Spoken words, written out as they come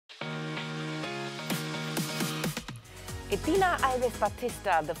Edina Alves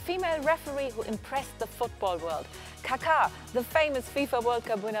Batista, the female referee who impressed the football world. Kaka, the famous FIFA World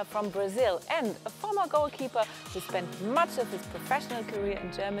Cup winner from Brazil, and a former goalkeeper who spent much of his professional career in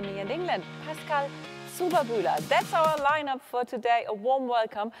Germany and England, Pascal Zuberbühler. That's our lineup for today. A warm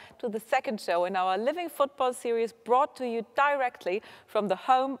welcome to the second show in our Living Football series, brought to you directly from the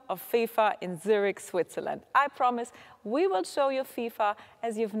home of FIFA in Zurich, Switzerland. I promise we will show you FIFA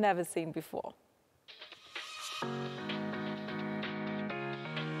as you've never seen before.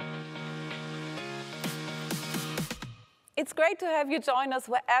 It's great to have you join us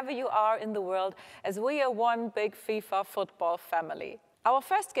wherever you are in the world, as we are one big FIFA football family. Our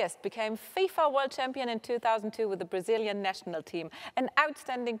first guest became FIFA World Champion in 2002 with the Brazilian national team, an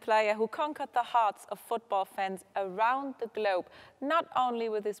outstanding player who conquered the hearts of football fans around the globe, not only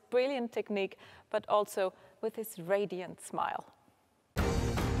with his brilliant technique, but also with his radiant smile.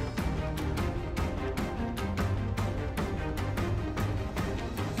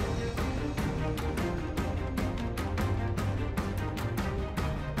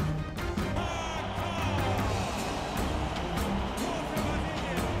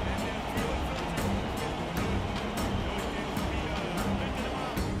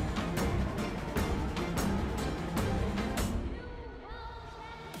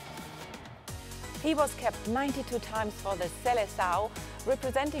 He was capped 92 times for the Seleção,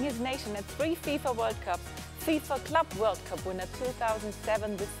 representing his nation at 3 FIFA World Cups, FIFA Club World Cup winner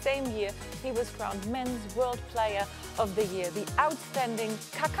 2007. The same year, he was crowned Men's World Player of the Year, the outstanding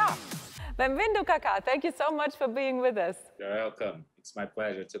Kaka. Bem-vindo, Kaka. Thank you so much for being with us. You're welcome. It's my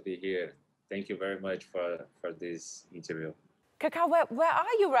pleasure to be here. Thank you very much for this interview. Kaka, where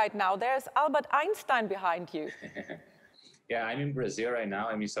are you right now? There's Albert Einstein behind you. Yeah, I'm in Brazil right now.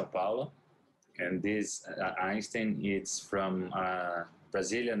 I'm in São Paulo. And this Einstein, it's from a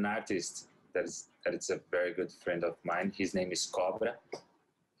Brazilian artist that is a very good friend of mine. His name is Cobra.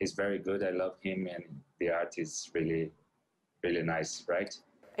 He's very good. I love him, and the art is really, really nice, right?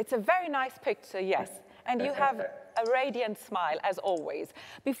 It's a very nice picture, yes. And you have a radiant smile, as always.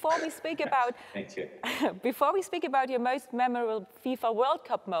 Before we speak about, Thank you. Before we speak about your most memorable FIFA World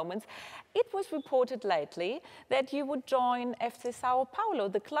Cup moments, it was reported lately that you would join FC São Paulo,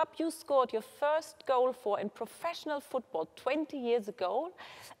 the club you scored your first goal for in professional football 20 years ago,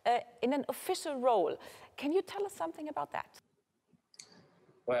 in an official role. Can you tell us something about that?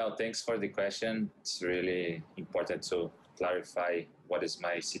 Well, thanks for the question. It's really important to clarify what is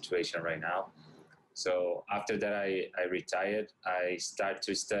my situation right now. So after that, I retired. I started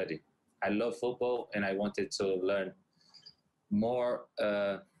to study. I love football, and I wanted to learn more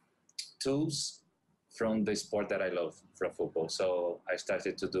tools from the sport that I love, from football. So I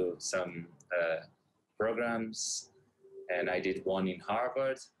started to do some programs, and I did one in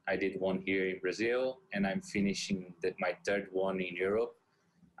Harvard. I did one here in Brazil, and I'm finishing my third one in Europe.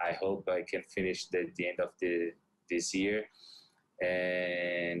 I hope I can finish at the end of this year.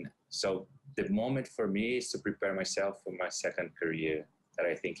 And so the moment for me is to prepare myself for my second career, that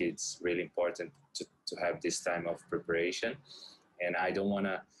I think it's really important to have this time of preparation. And I don't want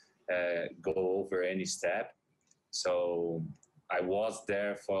to go over any step. So I was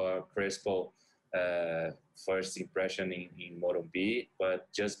there for Crespo first impression in Morumbi,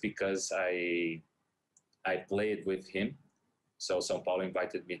 but just because I played with him, so São Paulo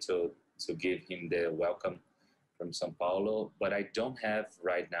invited me to give him the welcome from São Paulo, but I don't have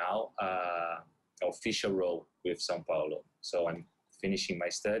right now an official role with São Paulo. So I'm finishing my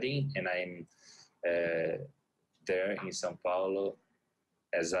studying, and I'm there in São Paulo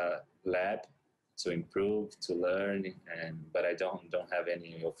as a lab to improve, to learn, but I don't have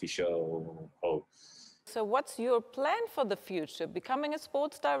any official role. So what's your plan for the future? Becoming a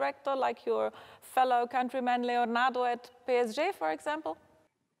sports director like your fellow countryman Leonardo at PSG, for example?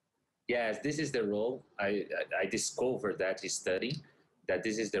 Yes, this is the role. I discovered that in studying, that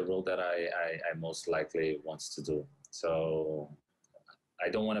this is the role that I most likely want to do. So I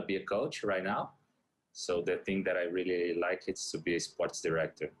don't want to be a coach right now. So the thing that I really like is to be a sports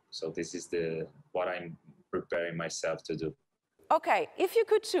director. So this is what I'm preparing myself to do. Okay, if you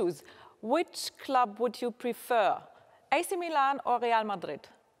could choose, which club would you prefer? AC Milan or Real Madrid?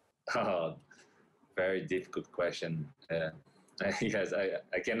 Oh, very difficult question. Yes,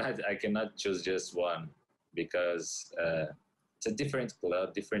 I cannot choose just one, because it's a different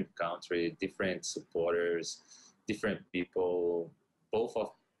club, different country, different supporters, different people. Both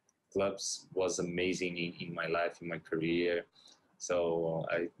of clubs was amazing in my life, in my career. So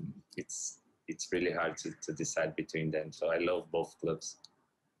it's really hard to decide between them. So I love both clubs.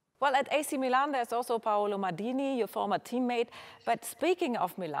 Well, at AC Milan, there's also Paolo Maldini, your former teammate. But speaking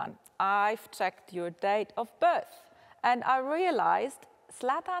of Milan, I've checked your date of birth. and I realized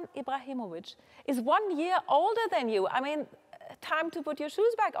Zlatan Ibrahimovic is 1 year older than you. I mean, time to put your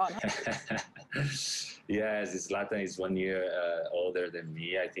shoes back on. Yes, Zlatan is 1 year older than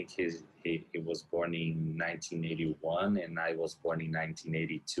me. I think he was born in 1981 and I was born in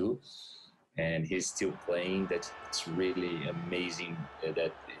 1982. And he's still playing. That's really amazing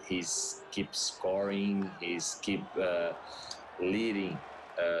that he's keep scoring. He's keep leading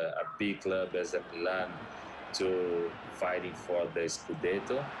a big club as a Milan to fighting for the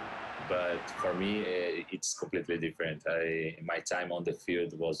Scudetto. But for me, it's completely different. My time on the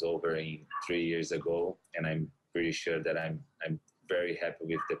field was over 3 years ago, and I'm pretty sure that I'm very happy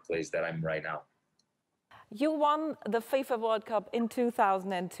with the place that I'm right now. You won the FIFA World Cup in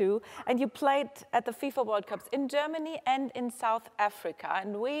 2002, and you played at the FIFA World Cups in Germany and in South Africa,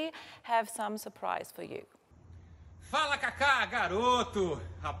 and we have some surprise for you. Fala, Kaká, garoto!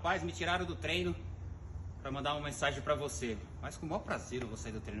 Rapaz, me tiraram do treino para mandar uma mensagem para você. Mas com o maior prazer eu vou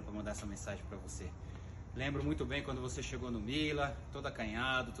sair do treino para mandar essa mensagem para você. Lembro muito bem quando você chegou no Mila, todo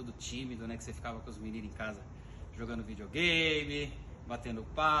acanhado, todo tímido, né? Que você ficava com os meninos em casa jogando videogame, batendo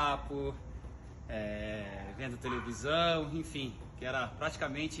papo, vendo televisão, enfim, que era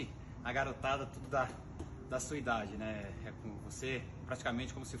praticamente a garotada tudo da sua idade, né? É com você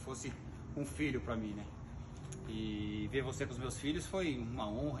praticamente como se fosse um filho para mim, né? E ver você com os meus filhos foi uma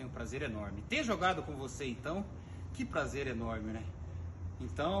honra e um prazer enorme. Ter jogado com você, então, que prazer enorme, né?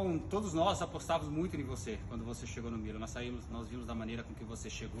 Então, todos nós apostávamos muito em você quando você chegou no Milan. Nós vimos da maneira com que você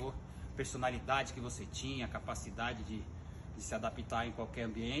chegou, personalidade que você tinha, capacidade de se adaptar em qualquer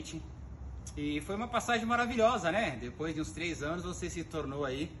ambiente. E foi uma passagem maravilhosa, né? Depois de uns 3 anos, você se tornou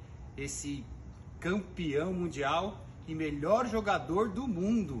aí esse campeão mundial e melhor jogador do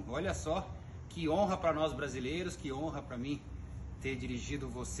mundo. Olha só. Que honra para nós brasileiros, que honra para mim ter dirigido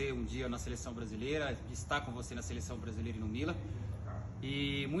você um dia na seleção brasileira, estar com você na seleção brasileira e no Milan.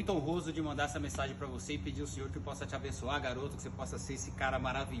 E muito honroso de mandar essa mensagem para você e pedir ao Senhor que possa te abençoar, garoto, que você possa ser esse cara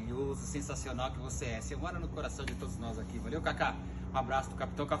maravilhoso, sensacional que você é. Você mora no coração de todos nós aqui. Valeu, Kaká. Um abraço do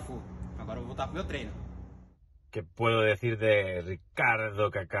Capitão Cafu. Agora eu vou voltar pro meu treino. ¿Qué puedo decir de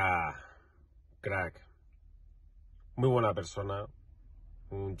Ricardo Kaká? Crack. Muy buena persona.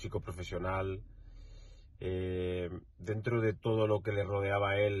 Un chico profesional, dentro de todo lo que le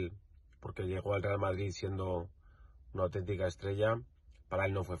rodeaba a él, porque llegó al Real Madrid siendo una auténtica estrella, para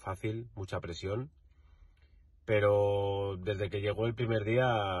él no fue fácil, mucha presión, pero desde que llegó el primer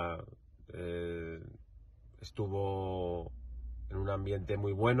día estuvo en un ambiente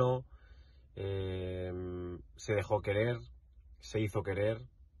muy bueno, se dejó querer, se hizo querer,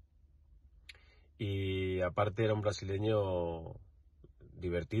 y aparte era un brasileño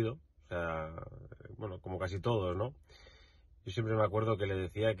divertido, o sea, bueno, como casi todos, ¿no? Yo siempre me acuerdo que le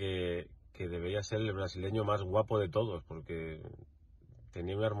decía que debería ser el brasileño más guapo de todos, porque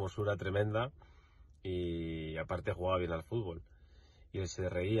tenía una hermosura tremenda y aparte jugaba bien al fútbol. Y él se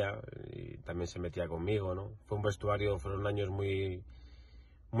reía y también se metía conmigo, ¿no? Fueron años muy,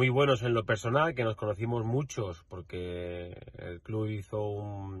 muy buenos en lo personal, que nos conocimos muchos, porque el club hizo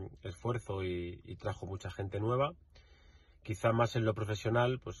un esfuerzo y trajo mucha gente nueva. Quizá más en lo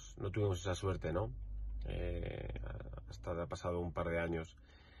profesional, pues no tuvimos esa suerte, ¿no? Hasta ha pasado un par de años.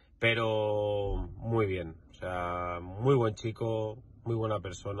 Pero muy bien, o sea, muy buen chico, muy buena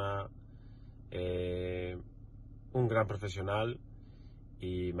persona, un gran profesional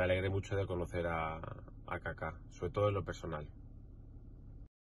y me alegré mucho de conocer a Kaká, sobre todo en lo personal.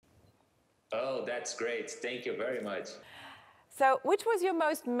 Oh, that's great. Thank you very much. So, which was your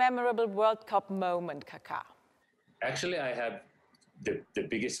most memorable World Cup moment, Kaká? Actually, I have the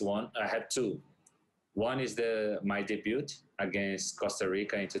biggest one. I have 2. One is my debut against Costa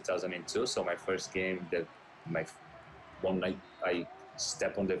Rica in 2002. So my first game, one night I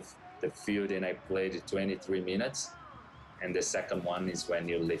stepped on the field and I played 23 minutes. And the second one is when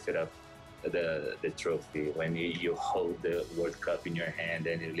you lift it up the trophy, when you hold the World Cup in your hand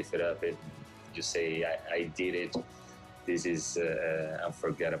and you lift it up and you say, I did it. This is an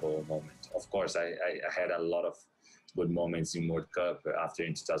unforgettable moment. Of course, I had a lot of good moments in World Cup after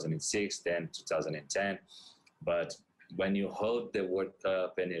in 2006, then 2010. But when you hold the World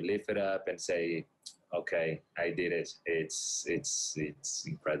Cup and you lift it up and say, okay, I did it, it's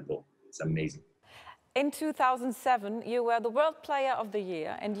incredible. It's amazing. In 2007, you were the World Player of the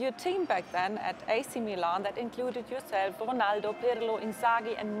Year, and your team back then at AC Milan, that included yourself, Ronaldo, Pirlo,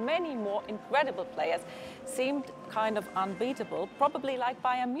 Inzaghi, and many more incredible players, seemed kind of unbeatable, probably like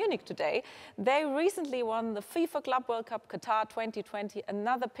Bayern Munich today. They recently won the FIFA Club World Cup Qatar 2020,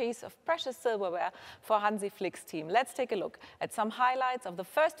 another piece of precious silverware for Hansi Flick's team. Let's take a look at some highlights of the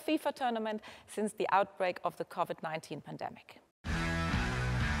first FIFA tournament since the outbreak of the COVID-19 pandemic.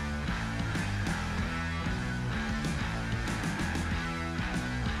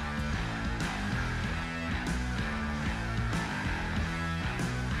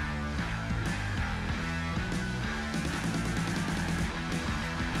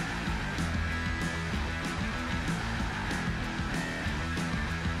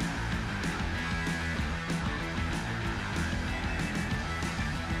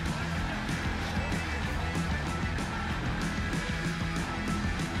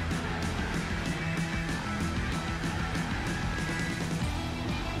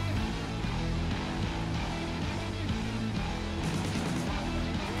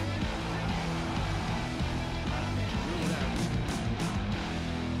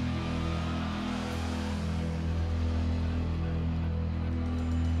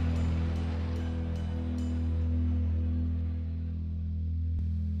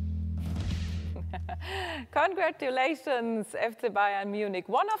 Congratulations, FC Bayern Munich.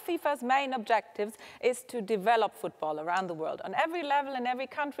 One of FIFA's main objectives is to develop football around the world, on every level in every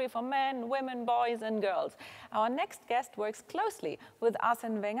country, for men, women, boys and girls. Our next guest works closely with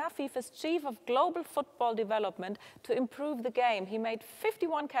Arsene Wenger, FIFA's Chief of Global Football Development, to improve the game. He made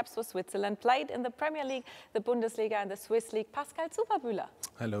 51 caps for Switzerland, played in the Premier League, the Bundesliga and the Swiss League. Pascal Zuberbühler.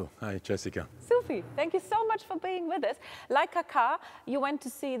 Hello. Hi, Jessica. Sophie, thank you so much for being with us. Like Kaka, you went to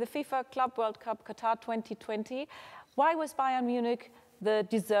see the FIFA Club World Cup Qatar 2020. Why was Bayern Munich the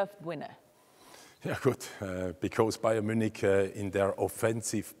deserved winner? Yeah, good. Because Bayern Munich, in their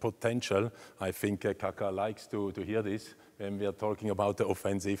offensive potential, I think Kaka likes to hear this. When we are talking about the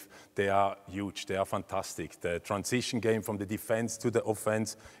offensive, they are huge, they are fantastic. The transition game from the defense to the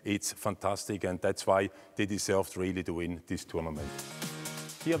offense, it's fantastic, and that's why they deserved really to win this tournament.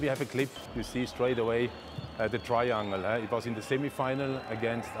 Here we have a clip, you see straight away the triangle. It was in the semi-final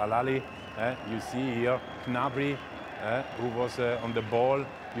against Al Ahly. You see here Gnabry, who was on the ball.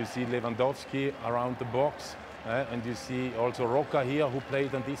 You see Lewandowski around the box. And you see also Roca here, who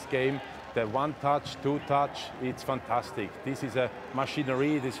played on this game. The one touch, two touch, it's fantastic. This is a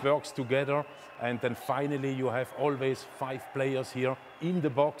machinery, this works together. And then finally you have always 5 players here in the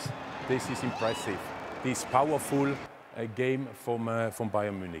box. This is impressive. This powerful game from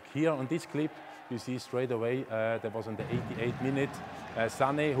Bayern Munich. Here on this clip, you see straight away, that was on the 88th minute,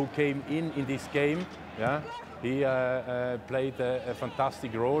 Sané, who came in this game. Yeah, he played a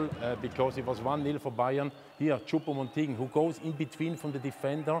fantastic role because it was 1-0 for Bayern. Here, Choupo-Moting, who goes in between from the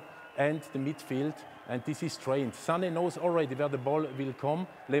defender and the midfield, and this is trained. Sané knows already where the ball will come.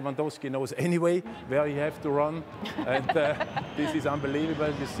 Lewandowski knows anyway where he has to run, and this is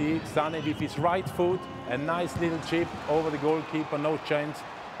unbelievable. You see Sané with his right foot, a nice little chip over the goalkeeper, no chance,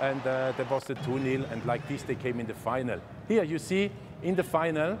 and that was the 2-0, and like this they came in the final. Here you see in the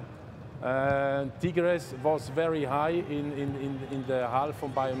final, Tigres was very high in the half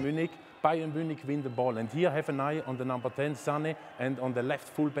from Bayern Munich. Bayern Munich win the ball, and here have an eye on the number 10 Sané and on the left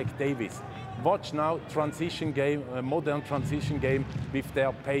fullback Davis. Watch now transition game, a modern transition game with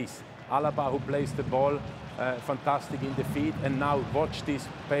their pace. Alaba, who plays the ball, fantastic in the feet, and now watch this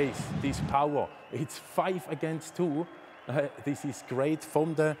pace, this power. It's 5 against 2. This is great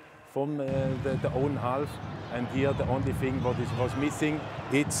from the own half, and here the only thing what was missing,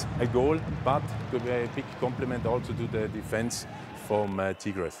 it's a goal, but to be a big compliment also to the defense from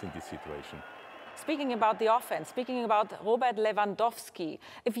Tigres in this situation. Speaking about the offense, speaking about Robert Lewandowski,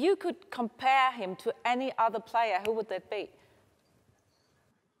 if you could compare him to any other player, who would that be?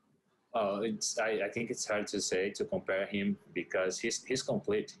 I think it's hard to compare him because he's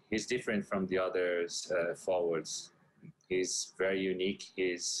complete. He's different from the other forwards. He's very unique.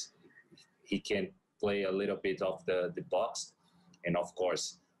 He can play a little bit of the box, and of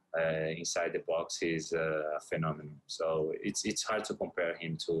course, inside the box, he's a phenomenon. So it's hard to compare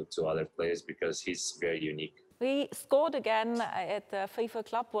him to other players because he's very unique. He scored again at the FIFA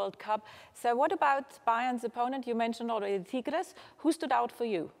Club World Cup. So what about Bayern's opponent? You mentioned already Tigres. Who stood out for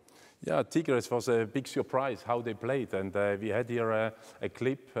you? Yeah, Tigres was a big surprise how they played, and we had here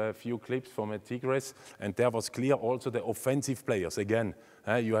a few clips from Tigres, and there was clear also the offensive players again.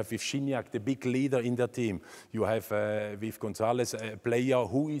 You have with Gignac, the big leader in their team. You have with Gonzalez, a player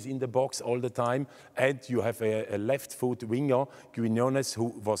who is in the box all the time, and you have a left-foot winger, Quinones,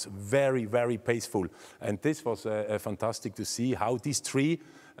 who was very, very paceful. And this was fantastic to see how these three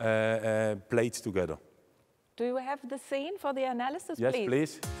played together. Do you have the scene for the analysis, yes, please? Yes,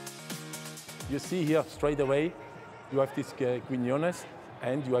 please. You see here straight away, you have this Quinones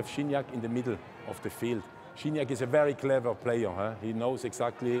and you have Gignac in the middle of the field. Gignac is a very clever player. Huh? He knows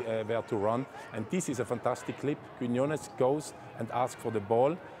exactly where to run. And this is a fantastic clip. Quinones goes and asks for the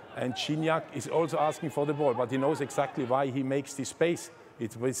ball. And Gignac is also asking for the ball, but he knows exactly why he makes this space.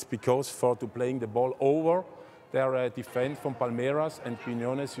 It was because to playing the ball over their defense from Palmeiras. And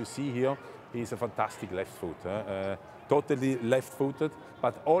Quinones, you see here, he's a fantastic left foot. Totally left-footed,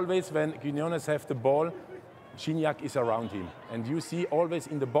 but always when Quinones have the ball, Gignac is around him. And you see always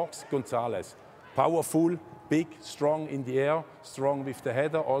in the box Gonzalez. Powerful, big, strong in the air, strong with the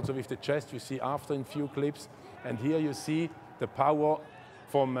header, also with the chest, you see after in few clips. And here you see the power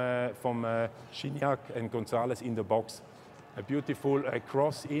from Gignac and Gonzalez in the box. A beautiful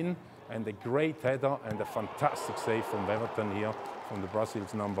cross in and a great header and a fantastic save from Weverton here, from the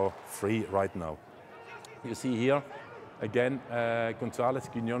Brazil's number 3 right now. You see here, again, Gonzalez,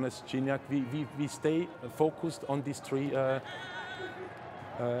 Quinones, Gignac, we stay focused on these three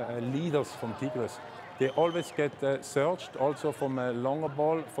leaders from Tigres. They always get searched, also from a longer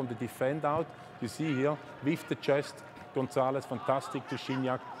ball, from the defend out. You see here, with the chest, Gonzalez, fantastic to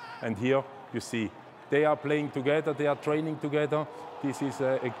Gignac. And here, you see, they are playing together, they are training together. This is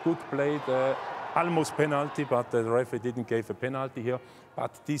a good play, almost penalty, but the referee didn't give a penalty here.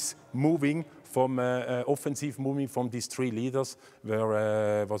 But this moving from offensive moving from these three leaders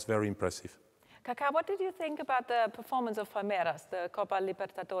was very impressive. Kaka, what did you think about the performance of Palmeiras, the Copa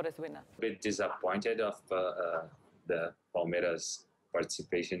Libertadores winner? A bit disappointed of the Palmeiras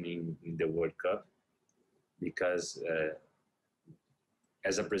participation in the World Cup because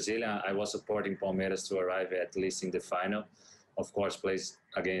as a Brazilian, I was supporting Palmeiras to arrive at least in the final. Of course, plays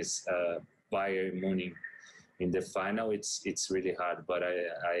against Bayern Munich in the final, it's really hard, but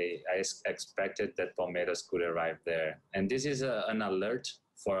I expected that Palmeiras could arrive there. And this is an alert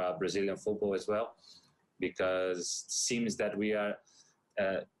for Brazilian football as well, because it seems that we are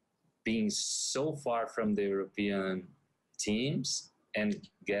being so far from the European teams and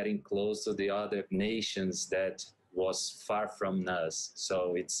getting close to the other nations that was far from us.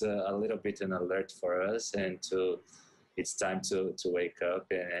 So it's a little bit an alert for us, and it's time to wake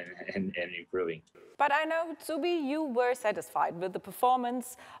up and improving. But I know, Zubi, you were satisfied with the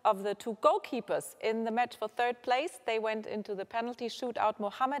performance of the two goalkeepers in the match for third place. They went into the penalty shootout,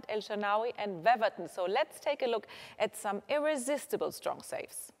 Mohamed El Shanawi and Weverton. So let's take a look at some irresistible strong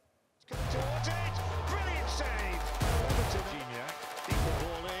saves. Towards it, brilliant save. Weverton, Gignac, deep the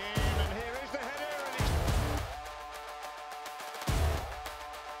ball in, and here is the header. And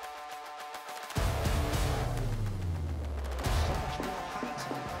so much more height.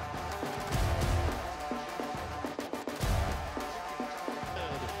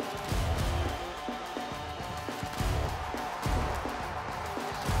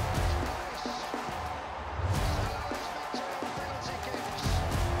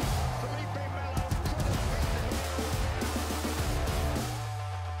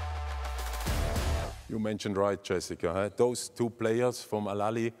 You mentioned right, Jessica. Huh? Those two players from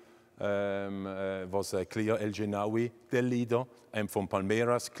Al-Ahly was clear El Genawi, the leader, and from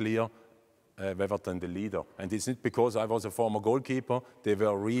Palmeiras, clear Weverton, the leader. And it's not because I was a former goalkeeper. They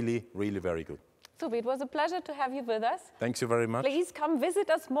were really, really very good. Zubi, it was a pleasure to have you with us. Thanks you very much. Please come visit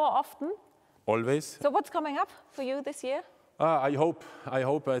us more often. Always. So what's coming up for you this year? I hope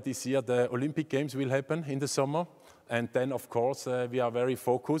this year the Olympic Games will happen in the summer. And then, of course, we are very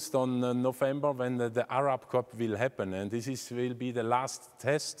focused on November when the Arab Cup will happen. And this will be the last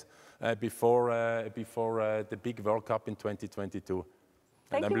test before the big World Cup in 2022.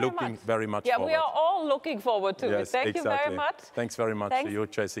 Thank and you I'm looking very much forward. Yeah, we are all looking forward to it. Thank you very much. Thanks very much to you,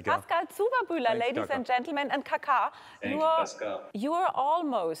 Jessica. Pascal Zuberbühler, ladies and gentlemen, and Kaka. You are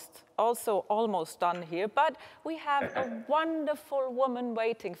almost done here, but we have a wonderful woman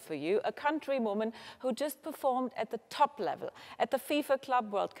waiting for you, a countrywoman who just performed at the top level at the FIFA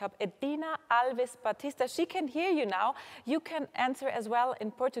Club World Cup, Edina Alves Batista. She can hear you now. You can answer as well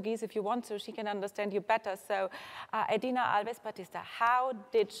in Portuguese if you want to. She can understand you better. So, Edina Alves Batista, how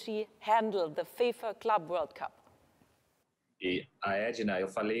did she handle the FIFA Club World Cup? E a Edina, eu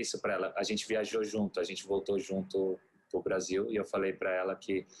falei isso para ela. A gente viajou junto, a gente voltou junto pro Brasil, e eu falei para ela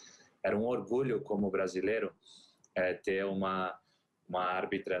que era um orgulho como brasileiro ter uma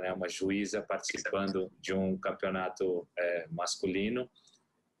árbitra, né, uma juíza participando de um campeonato masculino,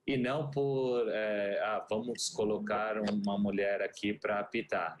 e não por vamos colocar uma mulher aqui para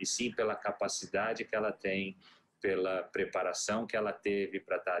apitar, e sim pela capacidade que ela tem, pela preparação que ela teve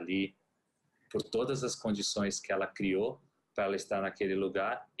para estar ali, por todas as condições que ela criou para ela estar naquele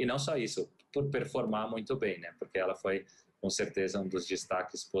lugar, e não só isso, por performar muito bem, né? Porque ela foi, com certeza, um dos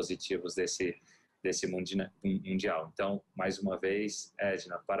destaques positivos desse mundial. Então, mais uma vez,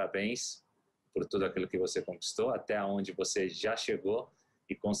 Edina, parabéns por tudo aquilo que você conquistou, até onde você já chegou,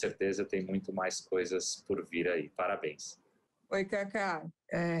 e com certeza tem muito mais coisas por vir aí. Parabéns. Oi, Kaka.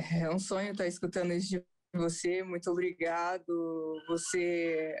 É um sonho estar escutando isso de você. Muito obrigado.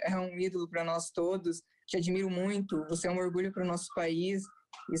 Você é um ídolo para nós todos. Te admiro muito. Você é um orgulho para o nosso país.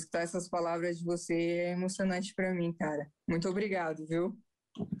 E escutar essas palavras de você é emocionante para mim, cara. Muito obrigado, viu?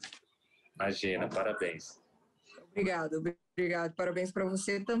 Imagina, parabéns. Obrigado. Parabéns para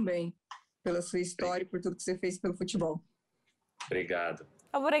você também, pela sua história e por tudo que você fez pelo futebol. Obrigado.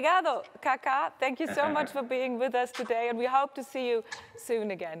 Obrigado, Kaka. Thank you so much for being with us today, and we hope to see you soon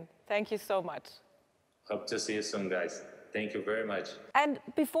again. Thank you so much. Hope to see you soon, guys. Thank you very much. And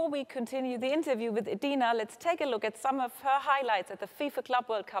before we continue the interview with Edina, let's take a look at some of her highlights at the FIFA Club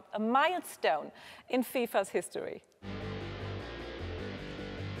World Cup, a milestone in FIFA's history.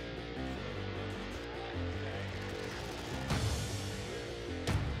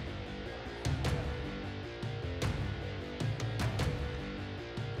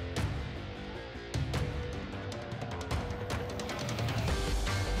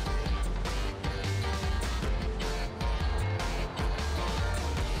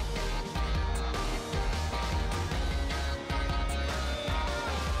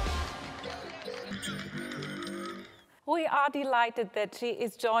 We are delighted that she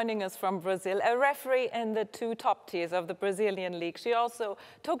is joining us from Brazil, a referee in the two top tiers of the Brazilian league. She also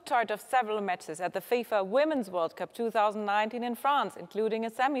took charge of several matches at the FIFA Women's World Cup 2019 in France, including a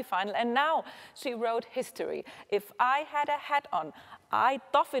semi-final, and now she wrote history. If I had a hat on, I'd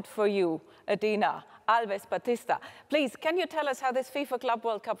doff it for you, Edina Alves Batista. Please, can you tell us how this FIFA Club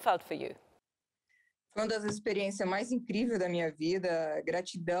World Cup felt for you? Foi uma das experiências mais incríveis da minha vida.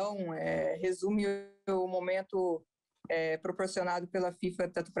 Gratidão, resume o momento proporcionado pela FIFA,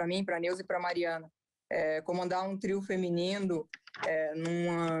 tanto para mim, para a Neuza e para a Mariana. Comandar um trio feminino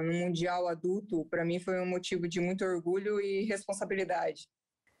num Mundial adulto, para mim foi um motivo de muito orgulho e responsabilidade.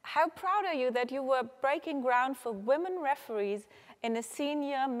 How proud are you that you were breaking ground for women referees in a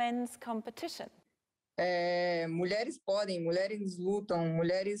senior men's competition? Mulheres podem, mulheres lutam,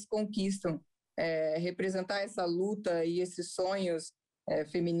 mulheres conquistam. Representar essa luta e esses sonhos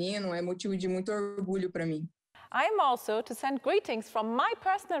feminino é motivo de muito orgulho para mim. I'm also to send greetings from my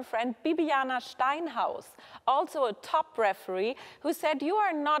personal friend Bibiana Steinhaus, also a top referee, who said you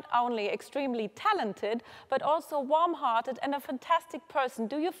are not only extremely talented, but also warm-hearted and a fantastic person.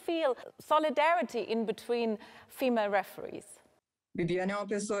 Do you feel solidarity in between female referees? Bibiana é uma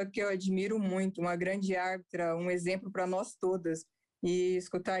pessoa que eu admiro muito, uma grande árbitra, um exemplo para nós todas. E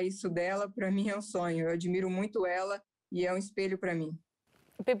escutar isso dela, para mim, é um sonho. Eu admiro muito ela e é um espelho para mim.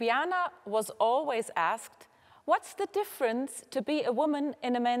 Bibiana was always asked, what's the difference to be a woman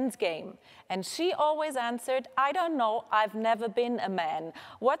in a men's game? And she always answered, I don't know, I've never been a man.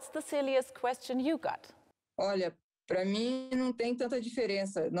 What's the silliest question you got? Olha, para mim não tem tanta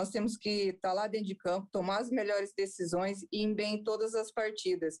diferença. Nós temos que estar lá dentro de campo, tomar as melhores decisões e ir bem em todas as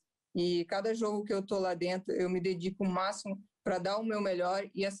partidas. E cada jogo que eu estou lá dentro, eu me dedico o máximo para dar o meu melhor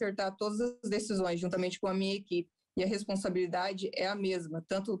e acertar todas as decisões juntamente com a minha equipe. E a responsabilidade é a mesma,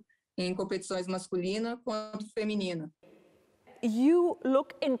 tanto em competições masculina quanto feminina. You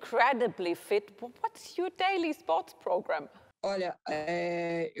look incredibly fit. What's your daily sports program? Olha,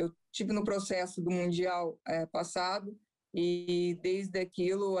 eu tive no processo do Mundial passado e desde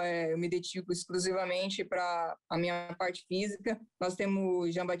aquilo eu me dedico exclusivamente para a minha parte física. Nós temos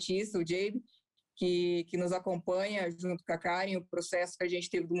o Jean Batista, o Jabe, que nos acompanha junto com a Karen, o processo que a gente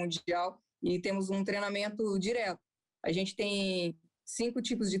teve do Mundial, e temos um treinamento direto. A gente tem 5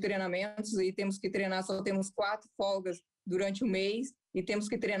 tipos de treinamentos e temos que treinar, só temos 4 folgas durante o mês e temos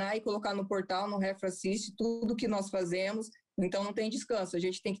que treinar e colocar no portal, no Ref Assist, tudo que nós fazemos, então não tem descanso. A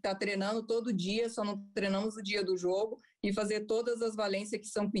gente tem que estar treinando todo dia, só não treinamos o dia do jogo e fazer todas as valências que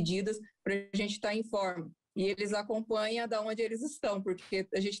são pedidas para a gente estar em forma. E eles acompanham da onde eles estão, porque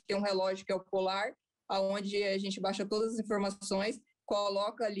a gente tem um relógio que é o polar, aonde a gente baixa todas as informações,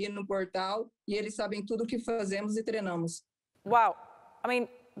 coloca ali no portal e eles sabem tudo o que fazemos e treinamos. Wow, I mean,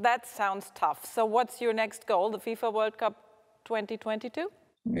 that sounds tough. So what's your next goal, the FIFA World Cup 2022?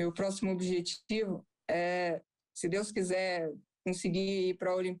 Meu próximo objetivo é, se Deus quiser, conseguir ir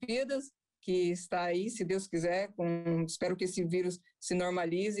para a Olimpíadas, que está aí, se Deus quiser. Espero que esse vírus se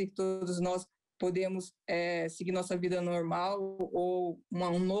normalize e que todos nós podemos seguir nossa vida normal ou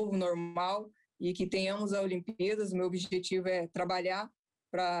um novo normal e que tenhamos a Olimpíadas. Meu objetivo é trabalhar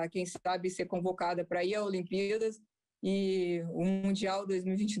para, quem sabe, ser convocada para ir à Olimpíadas, e o Mundial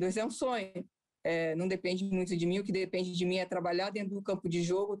 2022 é um sonho. Não depende muito de mim, o que depende de mim é trabalhar dentro do campo de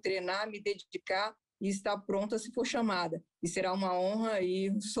jogo, treinar, me dedicar e estar pronta se for chamada. E será uma honra e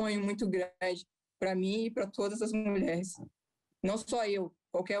um sonho muito grande para mim e para todas as mulheres. Não só eu,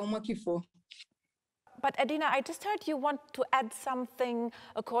 qualquer uma que for. But Edina, I just heard you want to add something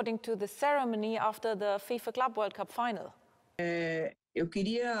according to the ceremony after the FIFA Club World Cup final. Eu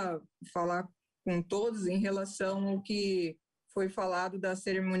queria falar com todos em relação ao que foi falado da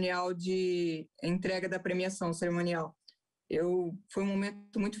cerimonial de entrega da premiação cerimonial. Foi um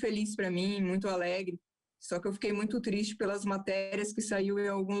momento muito feliz para mim, muito alegre, só que eu fiquei muito triste pelas matérias que saiu em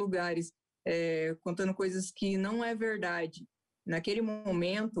alguns lugares, contando coisas que não é verdade. Naquele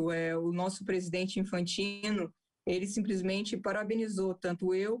momento, o nosso presidente Infantino, ele simplesmente parabenizou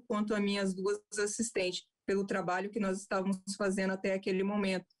tanto eu quanto as minhas duas assistentes pelo trabalho que nós estávamos fazendo até aquele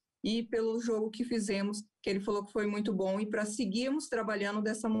momento e pelo jogo que fizemos, que ele falou que foi muito bom, e para seguirmos trabalhando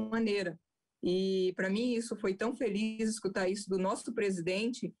dessa maneira. E para mim isso foi tão feliz escutar isso do nosso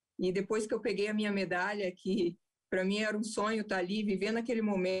presidente, e depois que eu peguei a minha medalha, que para mim era um sonho estar ali, vivendo aquele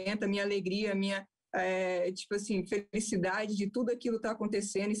momento, a minha alegria, a minha felicidade de tudo aquilo estar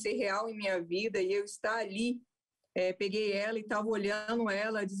acontecendo e ser real em minha vida, e eu estar ali, peguei ela e estava olhando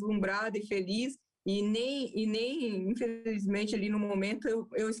ela deslumbrada e feliz, e nem infelizmente ali no momento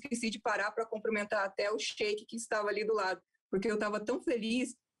eu esqueci de parar para cumprimentar até o sheik que estava ali do lado, porque eu estava tão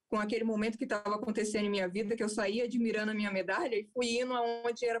feliz com aquele momento que estava acontecendo em minha vida, que eu saí admirando a minha medalha e fui indo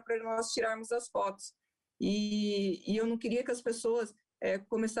aonde era para nós tirarmos as fotos. E eu não queria que as pessoas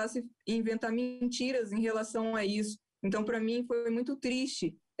começassem a inventar mentiras em relação a isso. Então, para mim, foi muito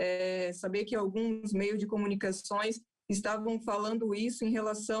triste saber que alguns meios de comunicações estavam falando isso em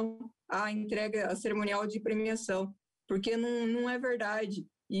relação à entrega, à cerimonial de premiação, porque não é verdade.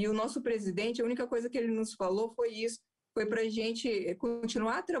 E o nosso presidente, a única coisa que ele nos falou foi isso, foi para a gente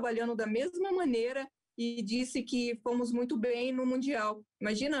continuar trabalhando da mesma maneira, e disse que fomos muito bem no Mundial.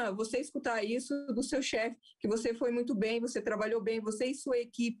 Imagina você escutar isso do seu chefe, que você foi muito bem, você trabalhou bem, você e sua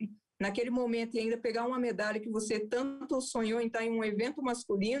equipe, naquele momento, e ainda pegar uma medalha que você tanto sonhou em estar em um evento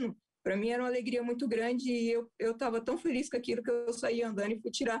masculino. Para mim era uma alegria muito grande, e eu estava tão feliz com aquilo que eu saí andando e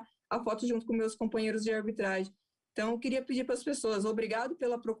fui tirar a foto junto com meus companheiros de arbitragem. Então, eu queria pedir para as pessoas, obrigado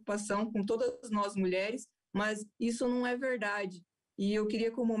pela preocupação com todas nós mulheres, mas isso não é verdade. E eu queria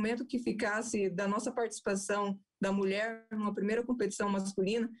que o momento que ficasse da nossa participação da mulher numa primeira competição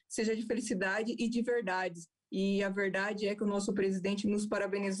masculina seja de felicidade e de verdades. E a verdade é que o nosso presidente nos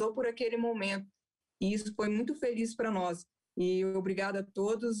parabenizou por aquele momento. E isso foi muito feliz para nós. E obrigada a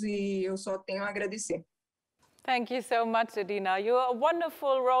todos, e eu só tenho a agradecer. Thank you so much, Edina. You're a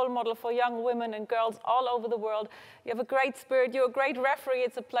wonderful role model for young women and girls all over the world. You have a great spirit. You're a great referee.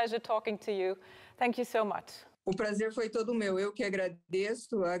 It's a pleasure talking to you. Thank you so much. O prazer foi todo meu. Eu que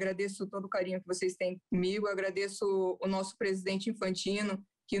agradeço todo o carinho que vocês têm comigo, agradeço o nosso presidente Infantino,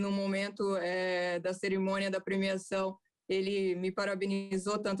 que no momento da cerimônia da premiação, ele me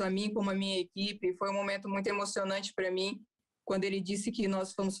parabenizou tanto a mim como a minha equipe. Foi um momento muito emocionante para mim, quando ele disse que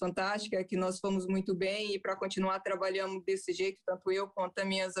nós fomos fantásticas, que nós fomos muito bem, e para continuar trabalhando desse jeito, tanto eu quanto as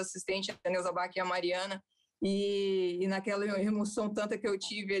minhas assistentes, a Neuza Bach e a Mariana, e naquela emoção tanta que eu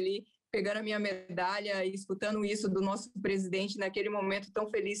tive ali, pegando a minha medalha e escutando isso do nosso presidente naquele momento tão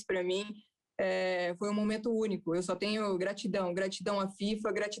feliz para mim, foi um momento único. Eu só tenho gratidão à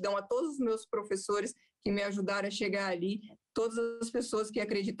FIFA, gratidão a todos os meus professores que me ajudaram a chegar ali, todas as pessoas que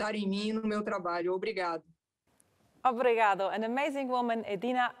acreditaram em mim e no meu trabalho. Obrigado. Obrigado. An amazing woman,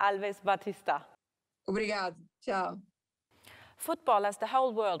 Edina Alves Batista. Obrigado. Tchau. Football, as the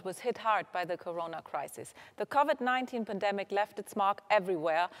whole world, was hit hard by the corona crisis. The COVID-19 pandemic left its mark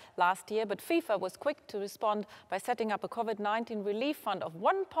everywhere last year, but FIFA was quick to respond by setting up a COVID-19 relief fund of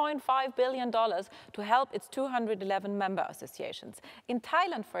 $1.5 billion to help its 211 member associations. In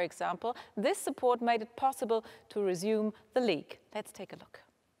Thailand, for example, this support made it possible to resume the league. Let's take a look.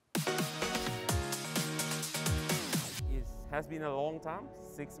 It has been a long time,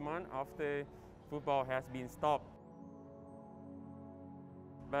 6 months after football has been stopped.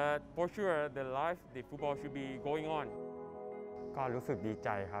 But for sure, the football should be going on. ก็รู้สึกดีใจ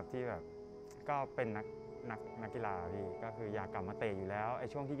ครับที่แบบก็เป็นนักกีฬาพี่ก็คืออยากกลับมาเตะอยู่แล้วไอ้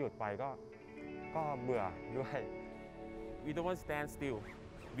ช่วงที่หยุดไปก็เบื่อด้วย We don't want to stand still.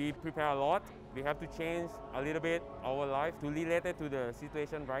 We prepare a lot. We have to change a little bit our life to relate it to the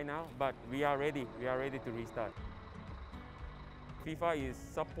situation right now, but we are ready. We are ready to restart. FIFA is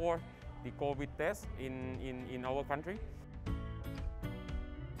support the COVID test in our country.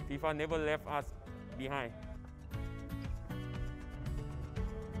 FIFA never left us behind.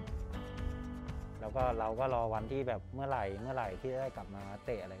 แล้วก็เราก็รอวันที่แบบเมื่อไหร่ที่ได้กลับมาเ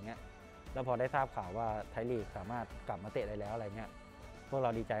ตะอะไรเงี้ยแล้วพอได้ทราบข่าวว่าไทยลีกสามารถกลับมาเตะได้แล้วอะไรเงี้ยพวกเรา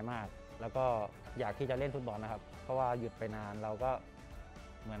ดีใจมากแล้วก็อยากที่จะเล่นฟุตบอลนะครับเพราะว่าหยุดไปนานเราก็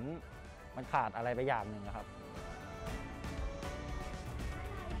เหมือนมันขาดอะไรไปอย่างหนึ่งนะครับ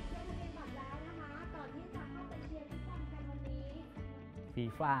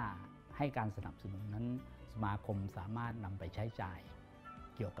FIFA ให้การสนับสนุนนั้นสมาคมสามารถนำไปใช้จ่าย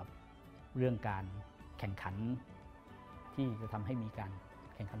เกี่ยวกับเรื่องการแข่งขันที่จะทำให้มีการ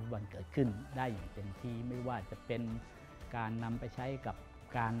แข่งขันฟุตบอลเกิดขึ้นได้อย่างเต็มที่ไม่ว่าจะเป็นการนำไปใช้กับ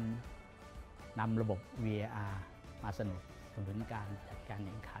การนำระบบ VAR มาสนับสนุนการจัดการแ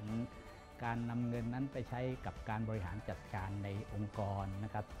ข่งขันการนำเงินนั้นไปใช้กับการบริหารจัดการในองค์กรน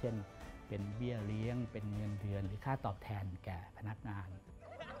ะครับเช่นเป็นเบี้ยเลี้ยงเป็นเงินเดือนหรือค่าตอบแทนแก่พนักงาน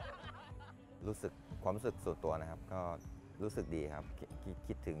ความรู้สึกส่วนตัวนะครับก็รู้สึกดีครับ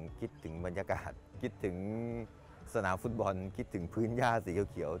คิดถึงบรรยากาศคิดถึงสนามฟุตบอลคิดถึงพื้นหญ้าสี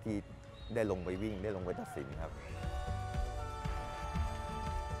เขียวๆที่ได้ลงไปวิ่งได้ลงไปตัดสินครับ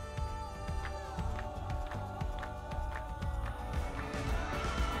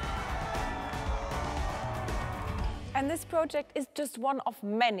And this project is just one of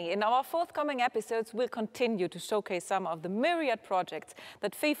many. In our forthcoming episodes, we'll continue to showcase some of the myriad projects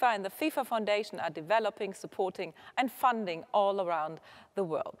that FIFA and the FIFA Foundation are developing, supporting and funding all around the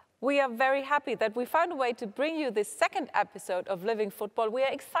world. We are very happy that we found a way to bring you this second episode of Living Football. We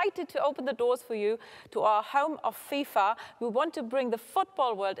are excited to open the doors for you to our home of FIFA. We want to bring the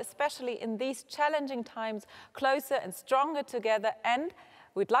football world, especially in these challenging times, closer and stronger together, and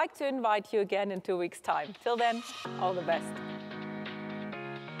we'd like to invite you again in 2 weeks' time. Till then, all the best.